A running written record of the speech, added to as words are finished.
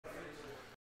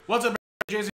What's up,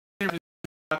 Jason?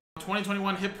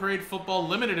 2021 Hit Parade Football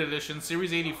Limited Edition,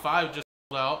 Series 85 just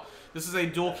sold out. This is a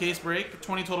dual case break,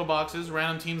 20 total boxes,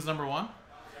 random teams number 1.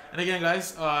 And again,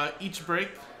 guys, each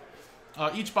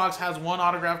box has one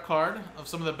autograph card of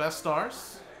some of the best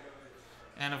stars.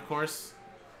 And of course,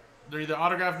 they're either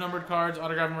autograph numbered cards,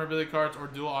 autograph memorabilia cards, or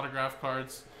dual autograph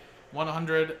cards.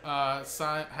 100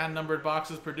 hand numbered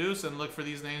boxes produced, and look for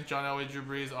these names: John Elway, Drew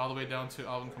Brees, all the way down to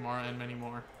Alvin Kamara, and many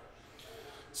more.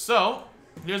 So,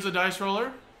 here's the dice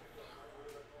roller.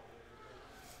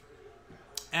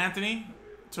 Anthony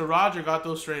to Roger got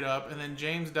those straight up, and then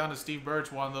James down to Steve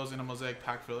Birch won those in a Mosaic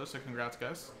pack filler, so congrats,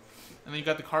 guys. And then you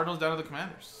got the Cardinals down to the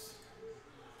Commanders.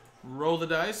 Roll the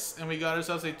dice, and we got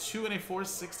ourselves a 2 and a 4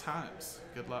 6 times.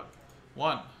 Good luck.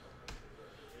 1,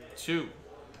 2,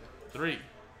 3,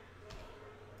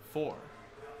 4,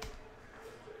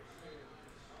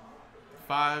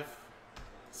 5,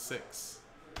 6.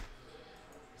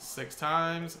 6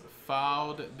 times.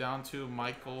 Fouled down to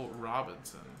Michael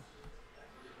Robinson.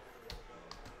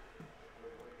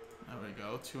 There we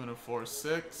go. 2 and a 4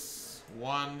 6.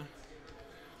 1,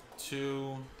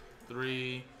 2,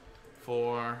 3,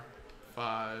 4,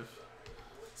 5,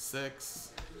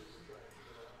 6.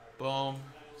 Boom.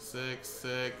 6,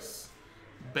 6.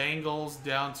 Bengals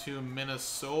down to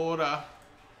Minnesota.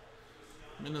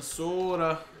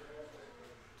 Minnesota.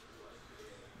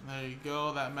 There you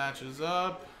go. That matches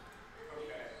up.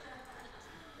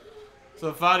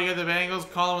 So foul to get the Bengals,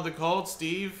 Colin with the Colts,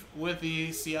 Steve with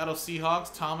the Seattle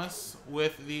Seahawks, Thomas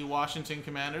with the Washington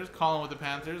Commanders, Colin with the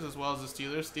Panthers, as well as the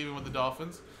Steelers, Steven with the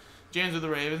Dolphins, James with the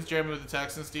Ravens, Jeremy with the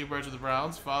Texans, Steve Birch with the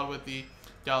Browns, fouled with the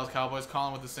Dallas Cowboys,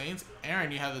 Colin with the Saints,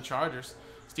 Aaron, you have the Chargers,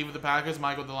 Steve with the Packers,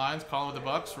 Mike with the Lions, Colin with the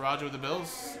Bucks, Roger with the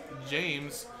Bills,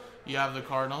 James, you have the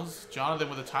Cardinals, Jonathan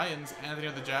with the Titans, Anthony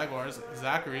with the Jaguars,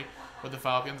 Zachary with the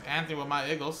Falcons, Anthony with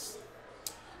my Eagles,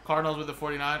 Cardinals with the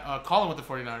 49ers, Colin with the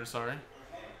 49ers, sorry.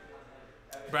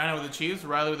 Brandon with the Chiefs,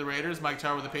 Riley with the Raiders, Mike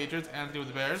Tower with the Patriots, Anthony with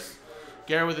the Bears,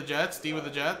 Garrett with the Jets, Steve with the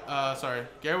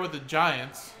Garrett with the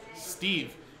Giants,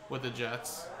 Steve with the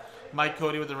Jets, Mike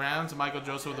Cody with the Rams, Michael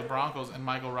Joseph with the Broncos, and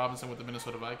Michael Robinson with the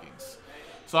Minnesota Vikings.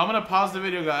 So I'm going to pause the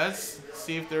video, guys,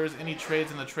 see if there's any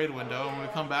trades in the trade window. When we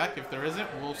come back, if there isn't,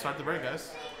 we'll start the break,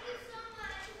 guys.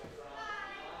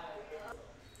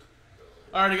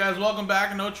 Alrighty, guys, welcome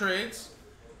back. No trades.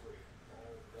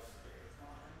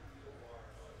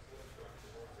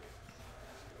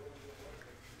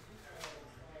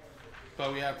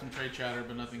 But we have some trade chatter,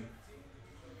 but nothing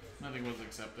was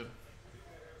accepted.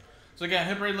 So again,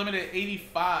 Hit Parade Limited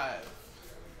 85.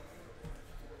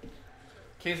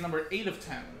 Case number 8 of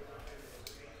 10.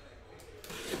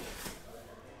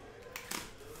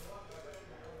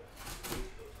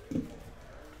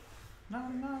 No,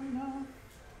 no, no.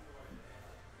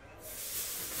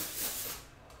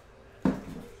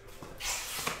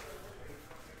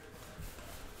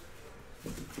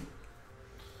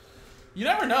 You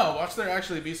never know. Watch there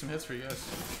actually be some hits for you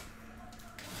guys.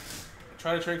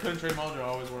 Try to trade, couldn't trade Mojo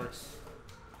always works.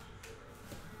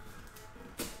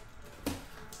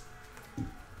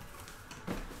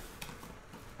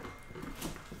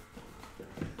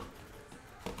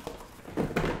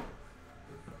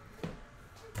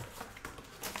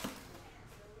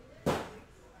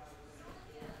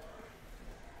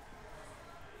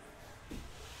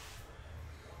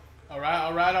 All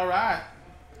right.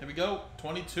 Here we go.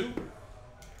 22.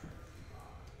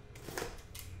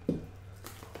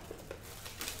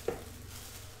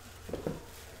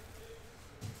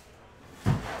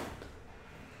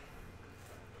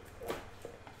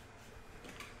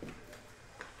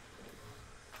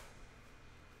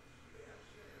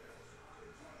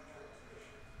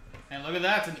 And look at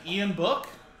that, it's an Ian Book.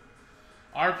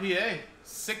 RPA,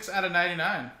 6 out of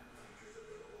 99.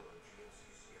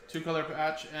 2-color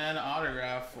patch and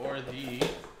autograph for the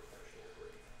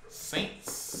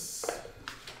Saints.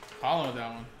 Colin with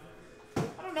that one.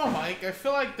 I don't know, Mike. I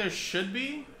feel like there should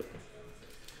be.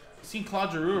 I've seen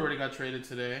Claude Giroux already got traded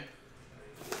today.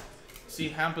 See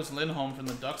Hampus Lindholm from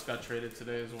the Ducks got traded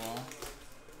today as well.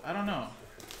 I don't know.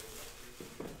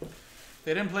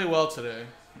 They didn't play well today.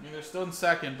 I mean, they're still in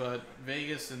second, but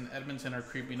Vegas and Edmonton are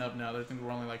creeping up now. I think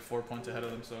we're only like 4 points ahead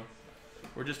of them, so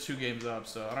we're just 2 games up.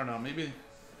 So I don't know. Maybe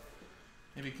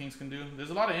Kings can do. There's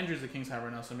a lot of injuries the Kings have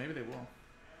right now, so maybe they will.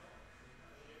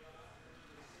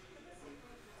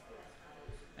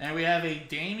 And we have a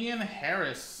Damian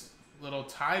Harris little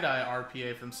tie-dye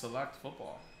RPA from Select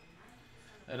Football.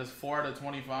 That is 4 out of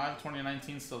 25,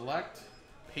 2019 Select.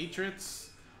 Patriots,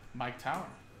 Mike Tower.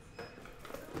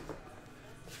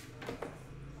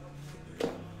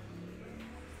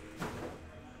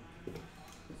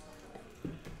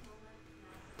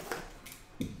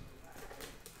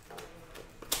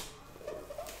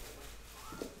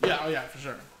 yeah, for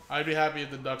sure. I'd be happy if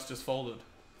the Ducks just folded.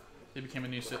 They became a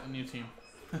new team.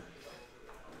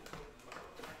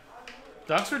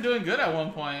 Ducks were doing good at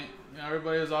one point. You know,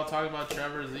 everybody was all talking about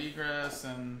Trevor Zegras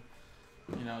and,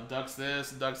 you know, Ducks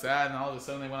this, Ducks that, and all of a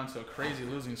sudden they went onto a crazy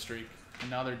losing streak. And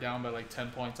now they're down by like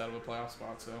 10 points out of a playoff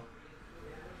spot, so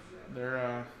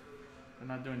they're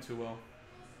not doing too well.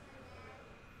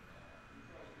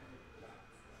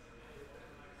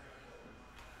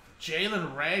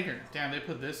 Jalen Rager. Damn, they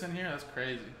put this in here? That's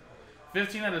crazy.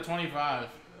 15 out of 25.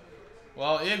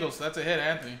 Well, Eagles, that's a hit,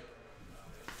 Anthony.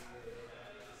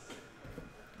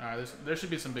 All right, there should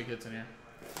be some big hits in here.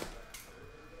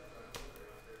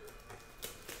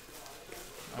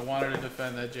 I wanted to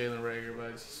defend that Jalen Rager,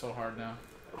 but it's so hard now.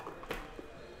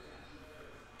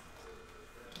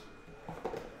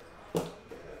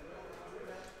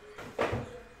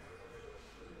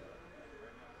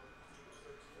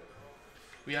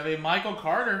 We have a Michael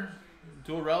Carter,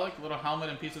 dual relic, little helmet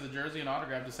and piece of the jersey and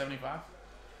autograph to 75.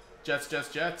 Jets,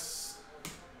 Jets, Jets.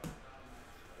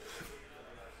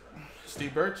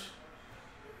 Steve Birch.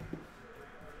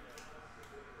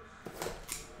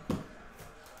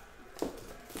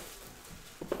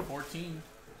 $14.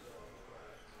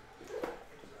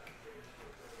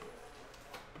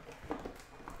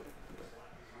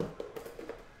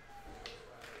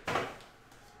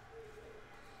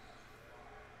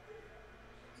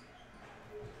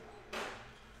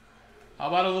 How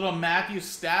about a little Matthew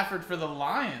Stafford for the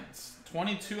Lions?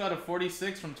 22 out of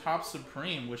 46 from Top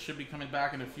Supreme, which should be coming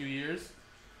back in a few years.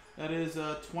 That is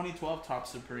 2012 Top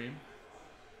Supreme.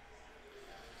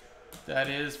 That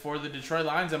is for the Detroit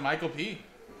Lions and Michael P.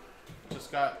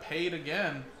 Just got paid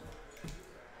again.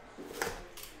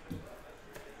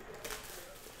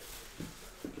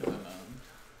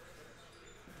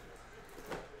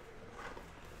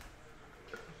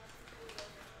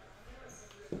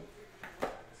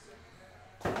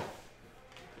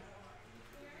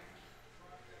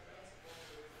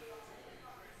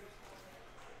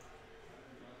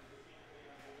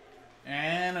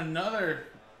 And another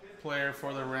player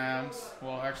for the Rams.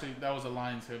 Well, actually, that was a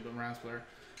Lions hit, but Rams player.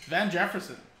 Van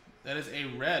Jefferson. That is a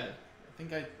red. I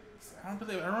don't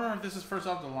remember if this is first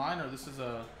off the line or this is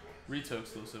a retail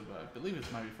exclusive, but I believe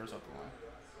it might be first off the line.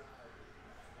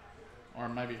 Or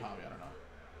it might be hobby, I don't know.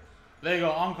 There you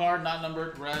go, on card, not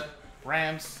numbered, red,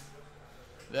 Rams.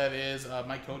 That is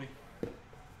Mike Cody.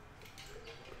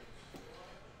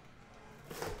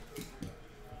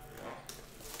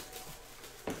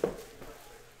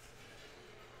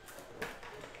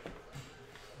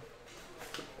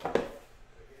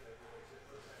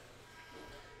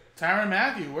 Tyrann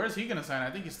Mathieu, where's he going to sign?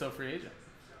 I think he's still a free agent.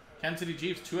 Kansas City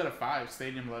Chiefs, 2 out of 5,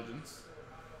 Stadium Legends.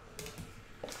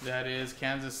 That is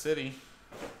Kansas City.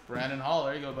 Brandon Hall,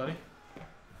 there you go, buddy.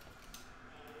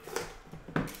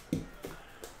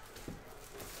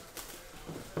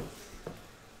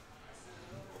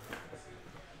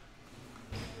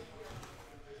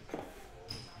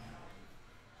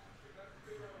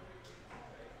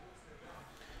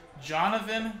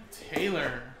 Jonathan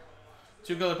Taylor.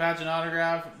 2-color patch and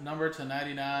autograph, number to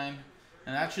 99.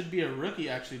 And that should be a rookie,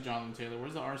 actually, Jonathan Taylor.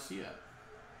 Where's the RC at?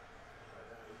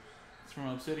 It's from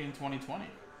Obsidian 2020.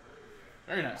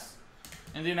 Very nice.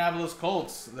 Indianapolis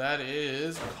Colts. That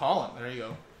is Colin. There you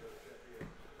go.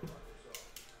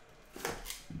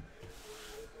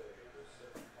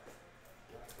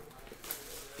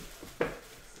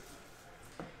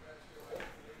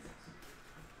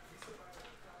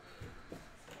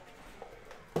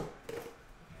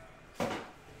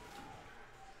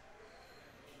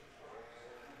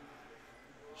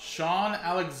 Sean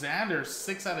Alexander,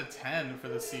 6 out of 10 for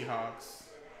the Seahawks.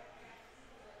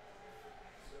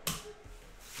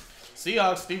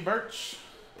 Seahawks, Steve Birch.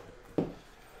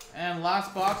 And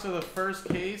last box of the first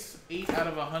case, 8 out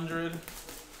of 100.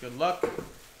 Good luck.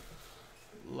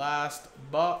 Last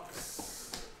box.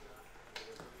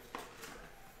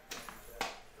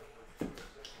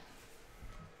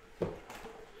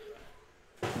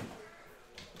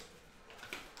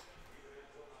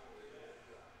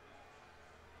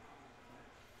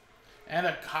 And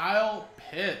a Kyle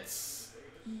Pitts.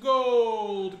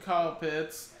 Gold Kyle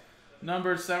Pitts.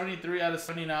 Number 73 out of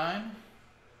 79.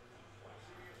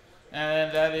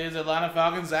 And that is Atlanta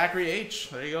Falcons, Zachary H.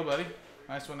 There you go, buddy.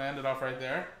 Nice one to end it off right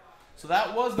there. So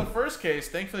that was the first case.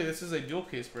 Thankfully, this is a dual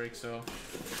case break. So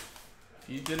if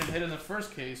you didn't hit in the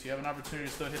first case, you have an opportunity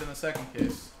to still hit in the second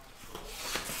case.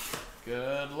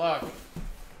 Good luck.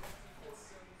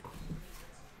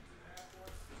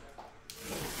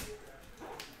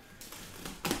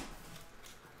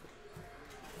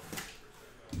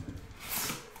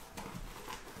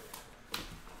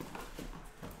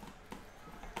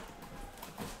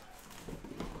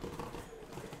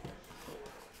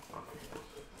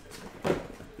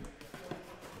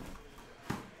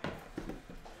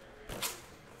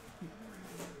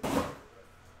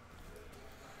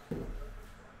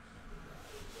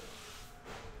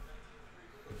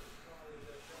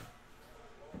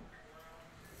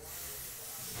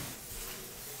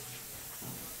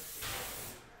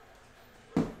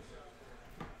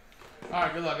 All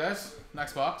right, good luck, guys.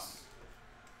 Next box.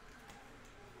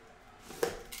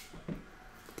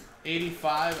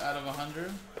 85 out of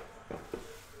 100.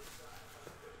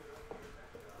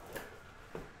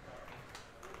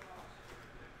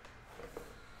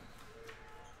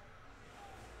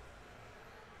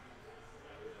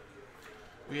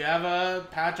 We have a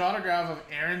patch autograph of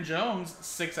Aaron Jones,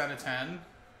 6 out of 10.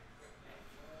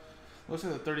 Looks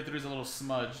like the 33 is a little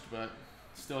smudged, but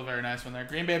still a very nice one there.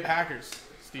 Green Bay Packers,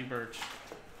 Steve Birch.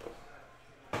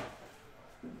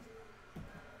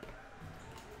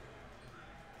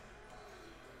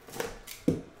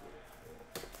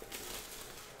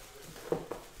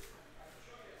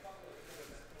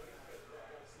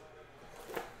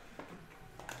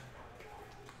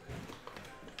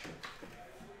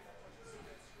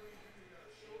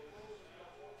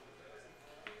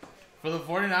 For the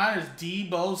 49ers,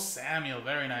 Deebo Samuel.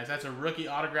 Very nice. That's a rookie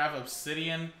autograph,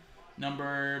 Obsidian,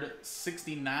 numbered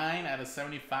 69 out of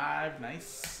 75.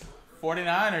 Nice.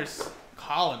 49ers,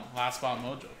 Colin, last spot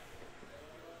mojo.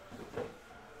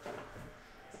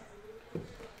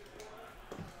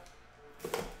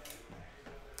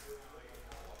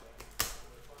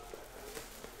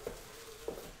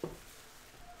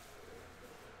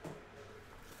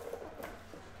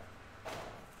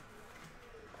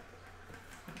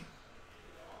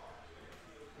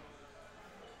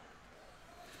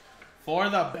 For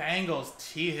the Bengals,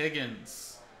 T.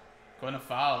 Higgins. Going to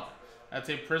foul. That's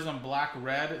a Prism Black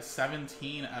Red,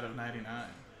 17 out of 99.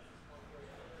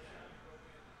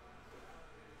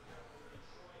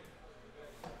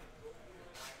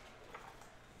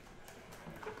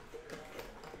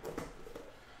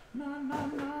 No, no,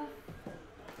 no.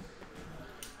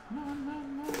 No, no,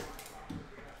 no.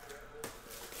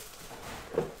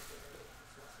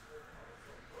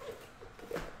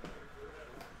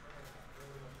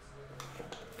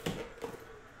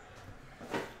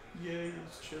 Yay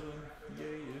is chillin'.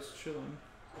 Yay is chillin'.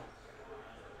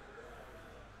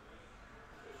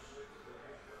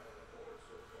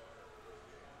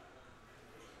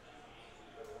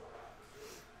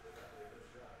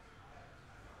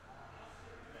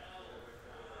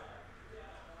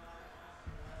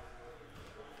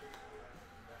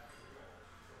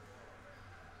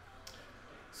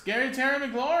 Scary Terry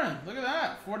McLaurin. Look at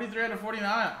that. 43 out of 49.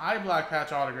 Eye black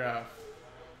patch autograph.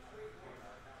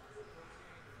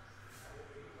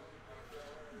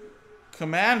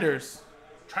 Commanders.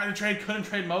 Trying to trade, couldn't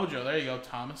trade mojo. There you go,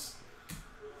 Thomas.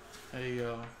 There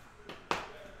you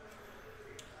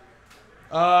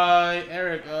go.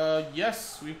 Eric,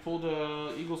 yes, we pulled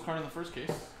a Eagles card in the first case.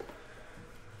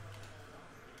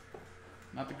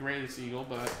 Not the greatest Eagle,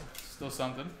 but still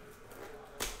something.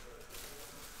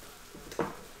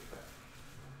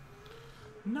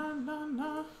 No, no,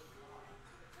 no.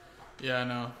 Yeah, I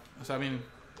know. So, I mean,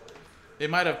 they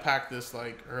might have packed this,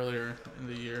 like, earlier in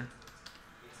the year.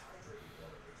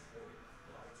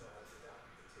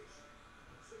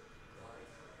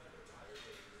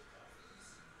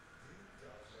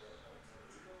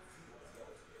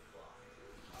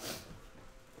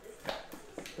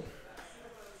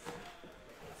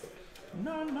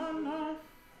 No, no, no.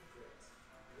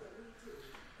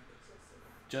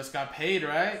 Just got paid,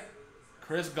 right?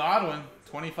 Chris Godwin,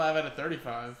 25 out of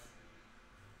 35.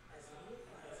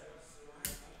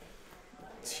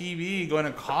 TB going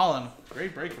to Colin.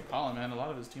 Great break for Colin, man. A lot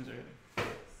of his teams are hitting.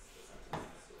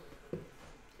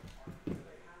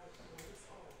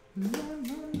 No,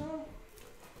 no, no.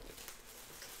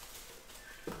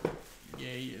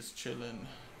 Yay is chillin'.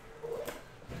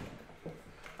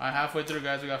 Alright, halfway through,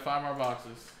 guys. We got 5 more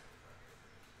boxes.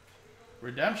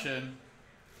 Redemption.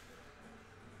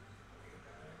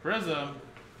 Prism.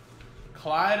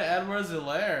 Clyde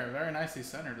Edwards-Helaire. Very nicely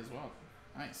centered as well.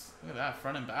 Nice. Look at that.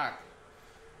 Front and back.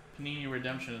 Panini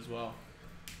Redemption as well.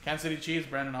 Kansas City Chiefs,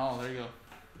 Brandon Hall. There you go.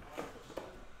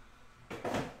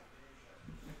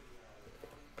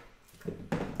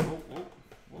 Whoa, whoa,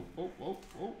 whoa, whoa, whoa,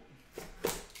 whoa.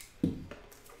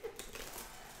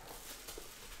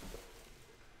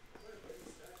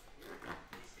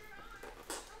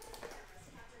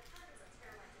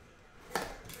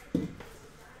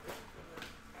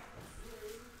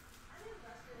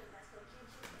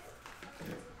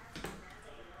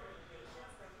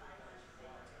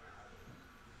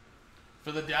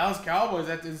 For the Dallas Cowboys,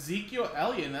 that's Ezekiel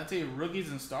Elliott, and that's a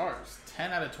Rookies and Stars.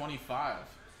 10 out of 25.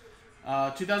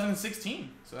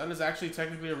 2016. So that is actually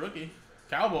technically a rookie.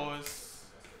 Cowboys.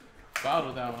 Fouled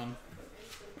with that one.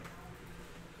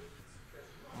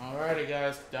 Alrighty,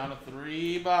 guys. Down to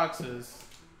 3 boxes.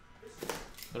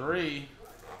 3.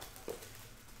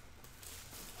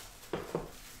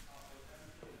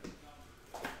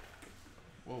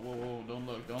 Whoa, whoa, whoa. Don't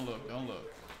look, don't look, don't look.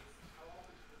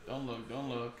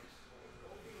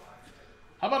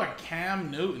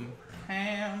 Cam Newton.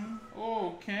 Cam.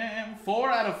 Oh, Cam.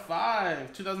 4 out of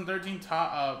 5. 2013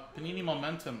 Panini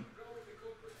Momentum.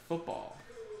 Football.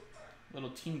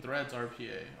 Little Team Threads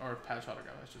RPA. Or patch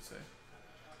autograph, I should say.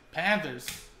 Panthers.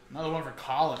 Another one for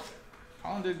Colin.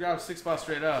 Colin did grab 6 spots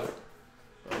straight up.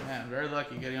 But man, very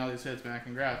lucky getting all these hits, man.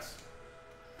 Congrats.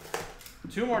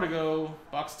 2 more to go.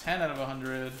 Box 10 out of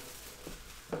 100.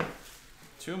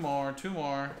 2 more. 2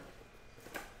 more.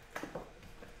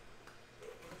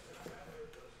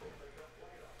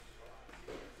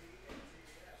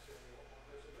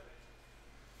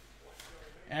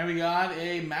 And we got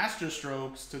a Master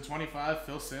Strokes to 25,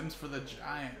 Phil Simms for the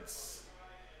Giants.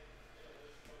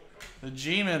 The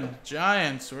G-Man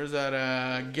Giants. Where's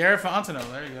that? Garrett Fontenot.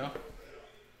 There you go.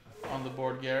 On the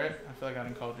board, Garrett. I feel like I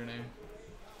didn't call your name.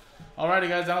 Alrighty,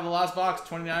 guys. Down to the last box.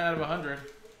 29 out of 100.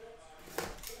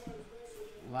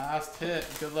 Last hit.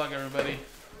 Good luck, everybody.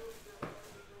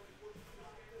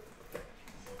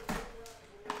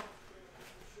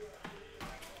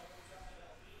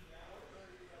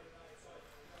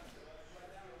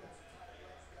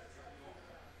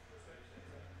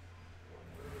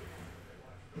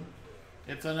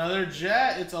 It's another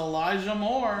Jet. It's Elijah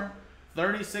Moore.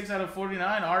 36 out of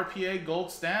 49. RPA Gold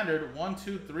Standard. 1,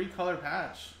 2, 3 color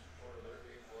patch.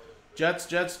 Jets,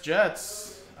 Jets,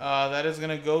 Jets. That is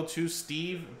going to go to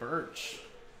Steve Birch.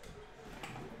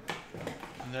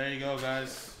 And there you go,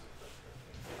 guys.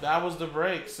 That was the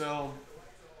break. So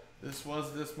this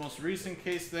was this most recent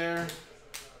case there.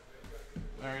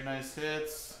 Very nice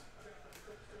hits.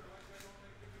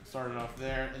 Started off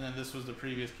there, and then this was the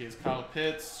previous case. Kyle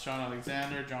Pitts, Sean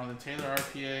Alexander, Jonathan Taylor,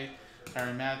 RPA,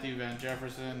 Tyrann Mathieu, Van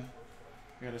Jefferson.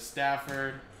 We got a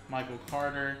Stafford, Michael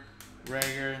Carter,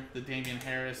 Rager, the Damian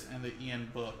Harris, and the Ian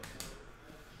Book.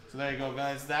 So there you go,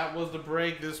 guys. That was the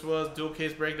break. This was dual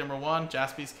case break number 1.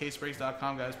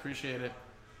 JaspysCaseBreaks.com, guys. Appreciate it.